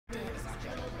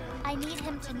I need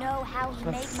him to know how he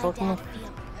made my fucking dad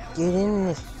feel. get in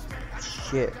this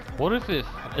shit. What if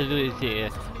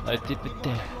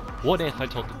what if I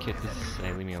told the kid this is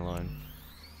leave me alone?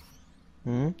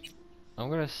 Hmm? I'm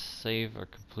gonna save a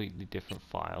completely different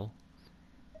file.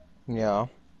 Yeah.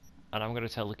 And I'm gonna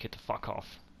tell the kid to fuck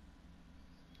off.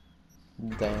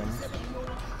 Damn.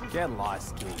 Get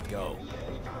lost, kid, go.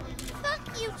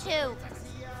 Fuck you two!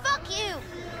 Fuck you!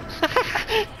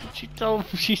 She told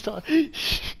me,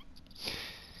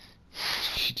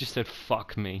 she just said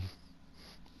fuck me.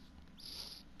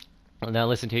 Well, now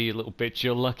listen here, you little bitch,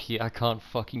 you're lucky I can't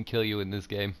fucking kill you in this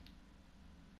game.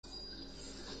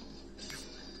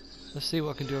 Let's see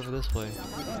what I can do over this way.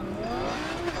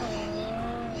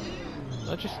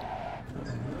 I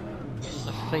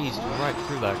phased right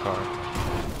through that car.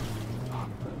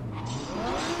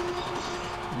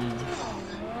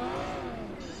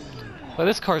 Oh,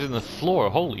 this car's in the floor,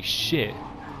 holy shit.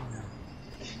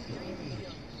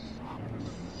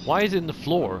 Why is it in the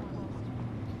floor?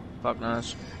 Fuck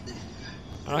knows.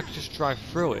 And I could just drive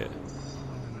through it.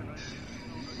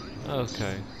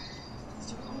 Okay.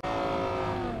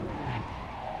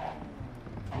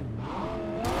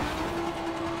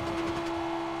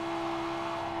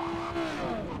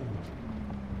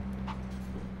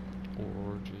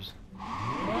 Or just...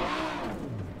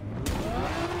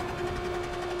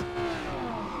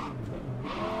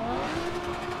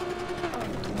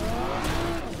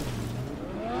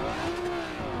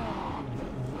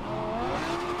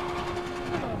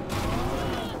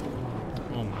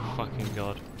 Oh my fucking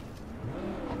god.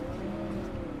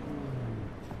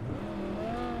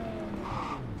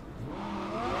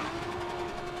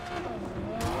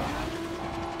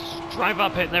 Just drive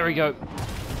up it, there we go.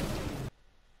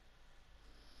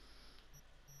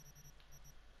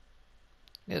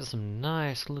 There's some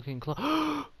nice looking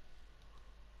clothes.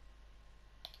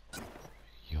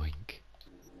 Yoink.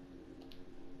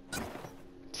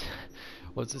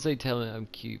 What's it say? Tell me I'm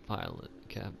cute, pilot,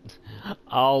 Captain.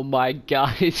 Oh my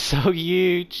god, it's so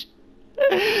huge!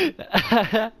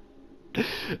 Oh,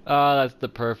 that's the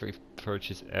perfect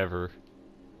purchase ever.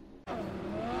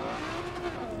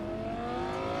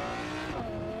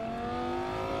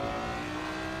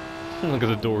 Look at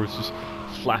the doors just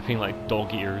flapping like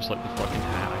dog ears, like the fucking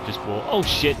hat I just bought. Oh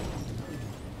shit!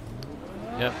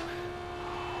 Yep.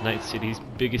 Night City's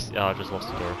biggest. Oh, I just lost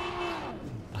the door.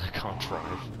 I can't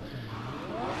drive.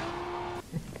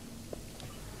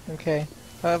 Okay.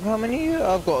 How many?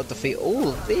 I've got to defeat all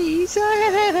of these.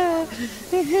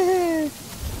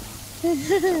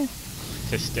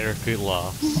 Hysterically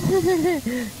laughs.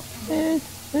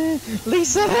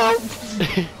 Lisa, help!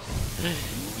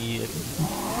 Yeah.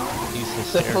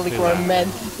 He's The fully grown men.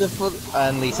 The full.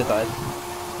 And Lisa died.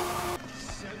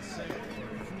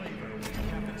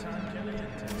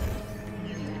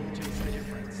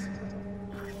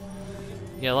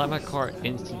 Yeah, like my car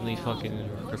instantly fucking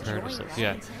prepared itself.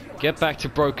 Yeah, get back to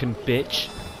broken, bitch.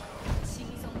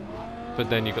 But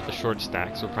then you got the short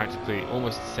stack, so practically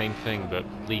almost the same thing, but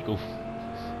legal.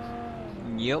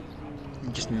 Yep.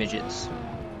 Just midgets.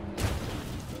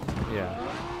 Yeah.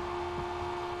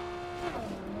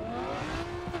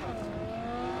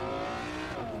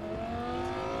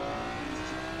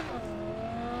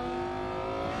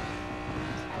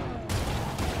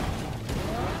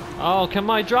 Oh, can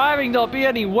my driving not be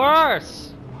any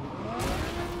worse?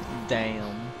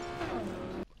 Damn.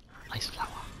 Nice flower.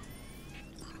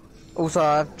 Also,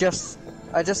 I just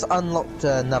unlocked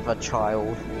another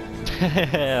child.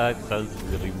 That sounds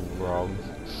really wrong.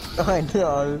 I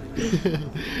know.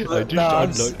 I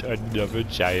just unlocked another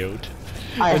child.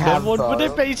 I and have then one for the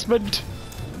though. basement.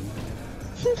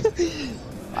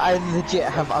 I legit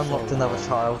have unlocked another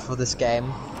child for this game.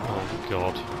 Oh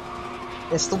god.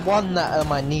 It's the one that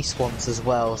my niece wants as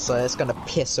well, so it's gonna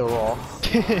piss her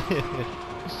off.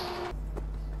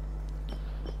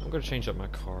 I'm gonna change up my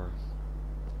car.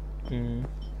 Hmm.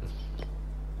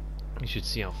 You should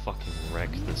see how fucking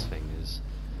wrecked this thing is.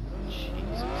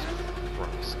 Jesus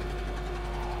Christ.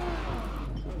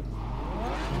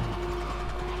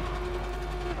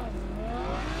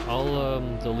 I'll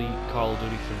delete Call of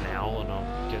Duty for now and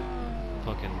I'll get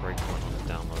fucking Breakpoint on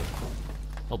the download.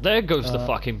 Well, there goes the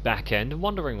fucking back end.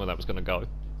 Wondering where that was gonna go.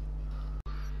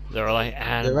 They're like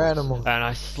animals. They're animals. And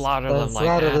I slaughter I them like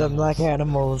slaughter animals. them like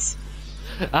animals.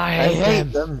 I I hate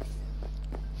hate them. them.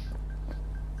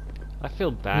 I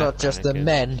feel bad. Not just the Anakin.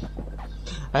 men.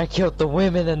 I killed the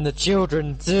women and the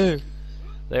children too.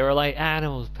 They were like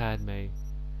animals, Padme.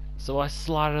 So I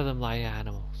slaughter them like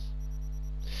animals.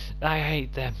 I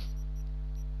hate them.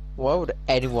 Why would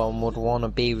anyone would want to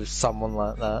be with someone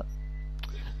like that?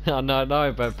 Oh, no,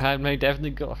 but Padme definitely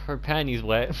got her panties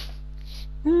wet.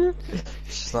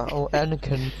 She's like, oh,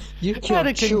 Anakin, you killed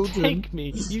Anakin, children. take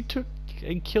me! You took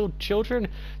and killed children?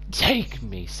 Take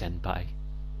me, senpai!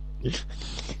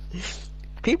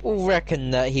 People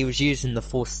reckon that he was using the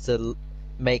Force to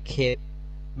make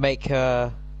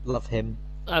her love him.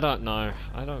 I don't know.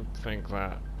 I don't think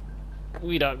that.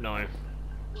 We don't know.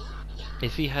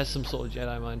 If he has some sort of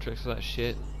Jedi mind tricks for that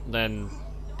shit, then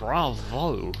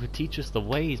bravo! Teach us the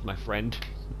ways, my friend.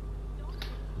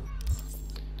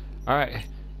 Alright,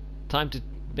 time to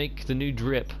make the new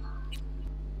drip.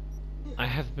 I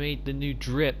have made the new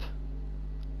drip.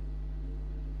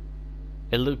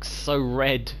 It looks so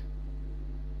red.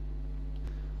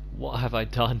 What have I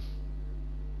done?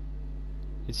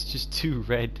 It's just too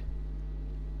red.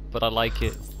 But I like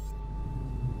it.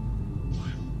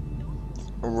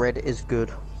 Red is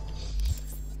good.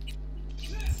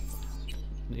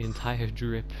 The entire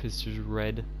drip is just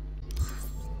red.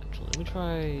 Actually, let me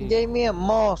try... He gave me a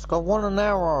mask, I want an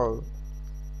arrow.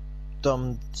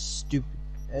 Dumb, stupid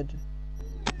head.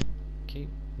 Okay,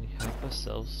 we have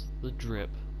ourselves the drip.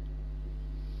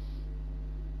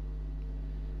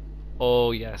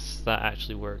 Oh yes, that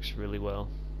actually works really well.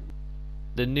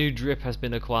 The new drip has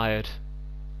been acquired.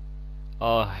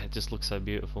 Oh, it just looks so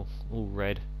beautiful. All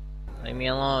red. Leave me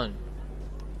alone.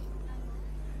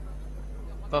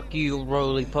 Fuck you,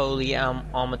 roly-poly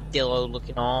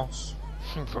armadillo-looking ass.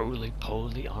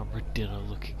 Roly-poly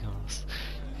armadillo-looking ass.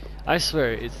 I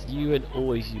swear, it's you and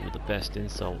always you with the best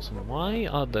insults. Why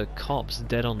are the cops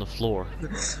dead on the floor?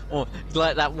 Or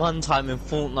like that one time in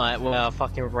Fortnite where I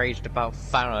fucking raged about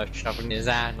Thanos shoving his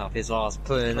hand up his ass,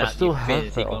 pulling I out still the have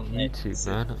Infinity that on Gauntlet. YouTube,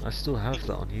 man. I still have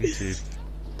that on YouTube.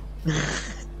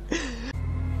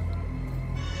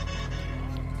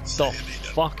 The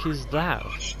fuck is that?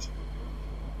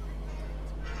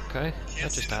 Okay,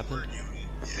 that just happened.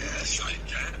 Yes, I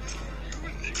can.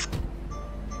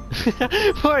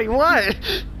 Wait, what?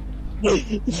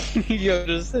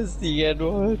 Yoda says the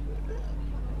N-word.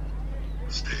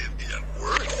 Say the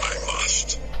word, I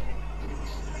must.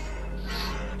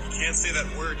 You can't say that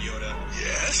word, Yoda.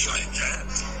 Yes, I can.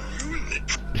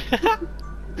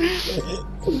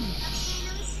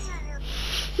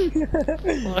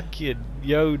 Fucking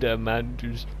Yoda, man,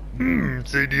 just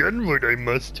say the N-word, I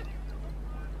must.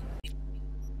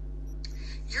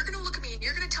 You're gonna look at me and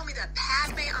you're gonna tell me that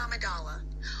Padme Amidala,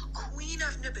 Queen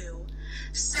of Naboo,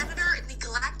 Senator in the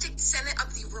Galactic Senate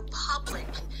of the Republic,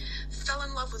 fell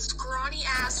in love with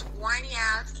scrawny-ass,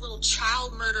 whiny-ass, little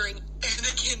child-murdering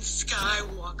Anakin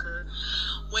Skywalker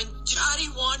when Daddy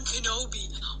Wan Kenobi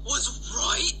was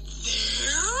right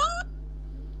there?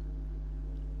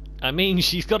 I mean,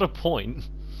 she's got a point.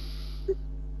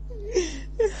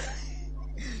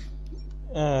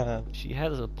 She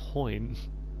has a point.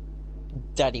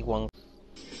 Daddy one.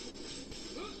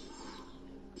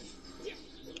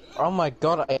 Oh my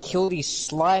god, I kill these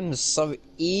slimes so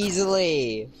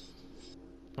easily!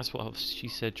 That's what she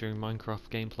said during Minecraft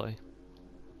gameplay.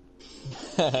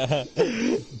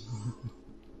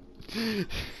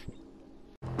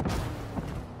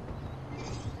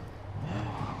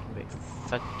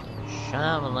 Shut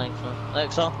up, Alexa.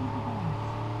 Alexa?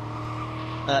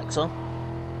 Alexa?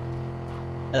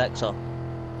 Alexa?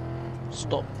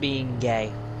 Stop being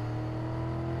gay.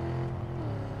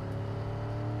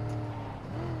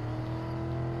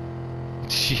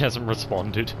 She hasn't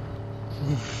responded.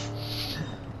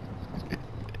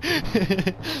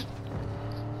 Oh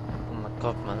my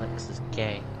god, my Alexa's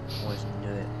gay. Always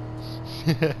knew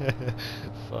it.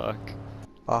 Fuck.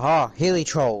 Aha, Healy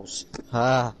Trolls.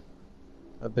 Ah.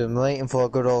 I've been waiting for a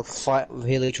good old fight with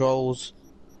Healy Trolls.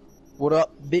 What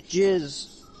up,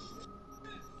 bitches?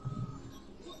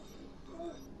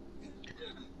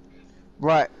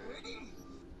 Right.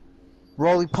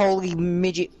 Roly-poly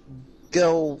midget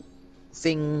girl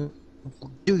thing.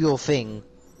 Do your thing.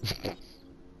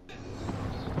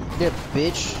 Yeah,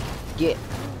 bitch. Get.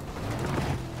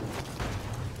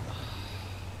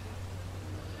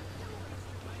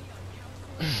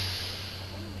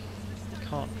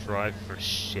 Can't drive for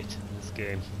shit in this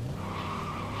game.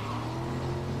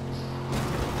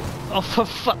 Oh, for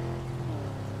fuck!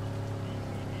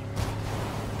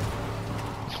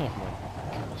 Oh my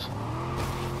god.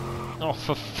 Oh,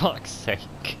 for fuck's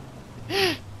sake.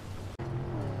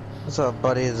 What's up,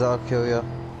 buddies? I'll kill ya.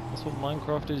 That's what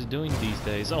Minecraft is doing these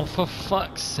days. Oh, for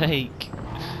fuck's sake.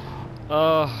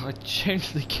 Oh, I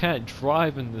genuinely can't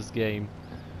drive in this game.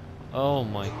 Oh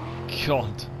my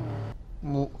god.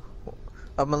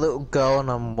 I'm a little girl and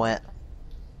I'm wet.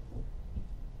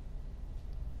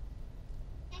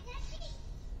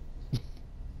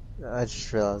 I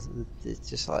just realised it's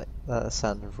just like that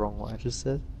sounded wrong what I just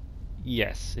said.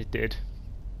 Yes, it did.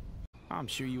 I'm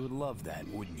sure you would love that,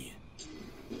 wouldn't you?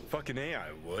 Fucking A,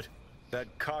 I would. That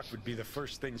cock would be the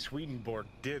first thing Swedenborg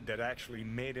did that actually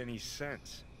made any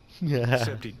sense. Yeah.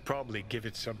 Except he'd probably give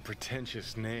it some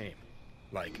pretentious name.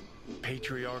 Like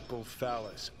patriarchal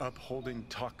phallus upholding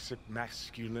toxic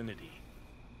masculinity.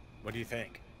 What do you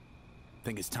think?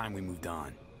 Think it's time we moved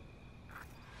on.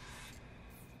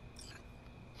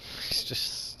 He's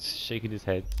just shaking his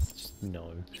head. Just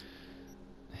no.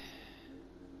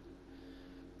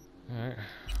 Alright,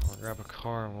 I'll grab a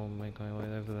car and we'll make my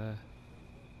way over there.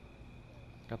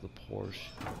 Got the Porsche.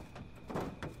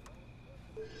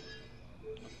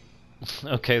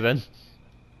 Okay then.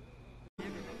 I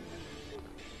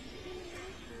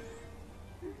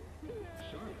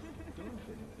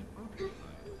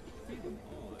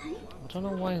don't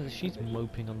know why she's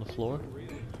moping on the floor.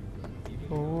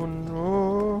 Oh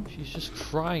no. She's just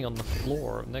crying on the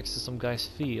floor next to some guy's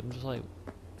feet. I'm just like,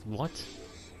 what?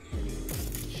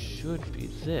 Should be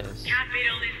this.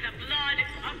 Capital is the blood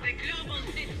of the global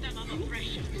system of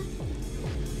oppression.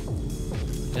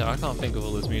 Yeah, I can't think of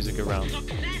all this music around.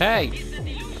 Success Hey! is the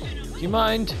delusion of Do you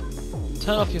mind?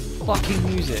 Turn off your fucking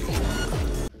music.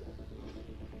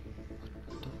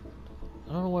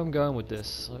 I don't know where I'm going with this.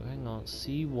 So hang on.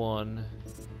 C1,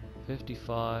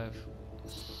 55,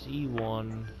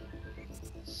 C1,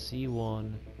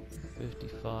 C1,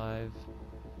 55.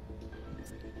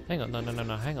 Hang on, no,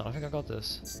 hang on. I think I got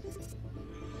this.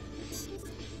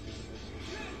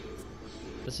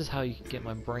 This is how you get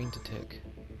my brain to tick.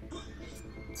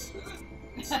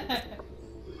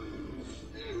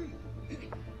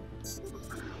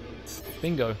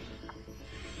 Bingo.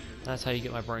 That's how you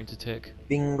get my brain to tick.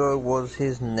 Bingo was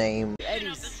his name.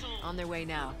 Eddie's on their way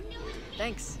now.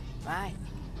 Thanks. Bye.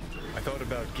 I thought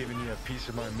about giving you a piece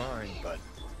of my mind, but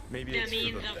maybe the it's for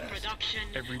means the of best. production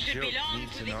Every should joke belong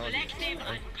needs to an the audience, collective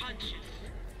right? unconscious.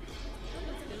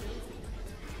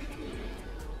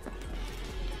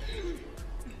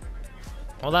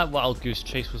 Well, that wild goose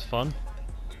chase was fun.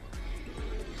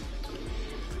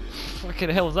 Fucking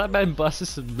hell, was that man busting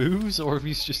some moves, or if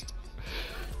he's just...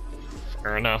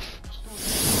 Fair enough.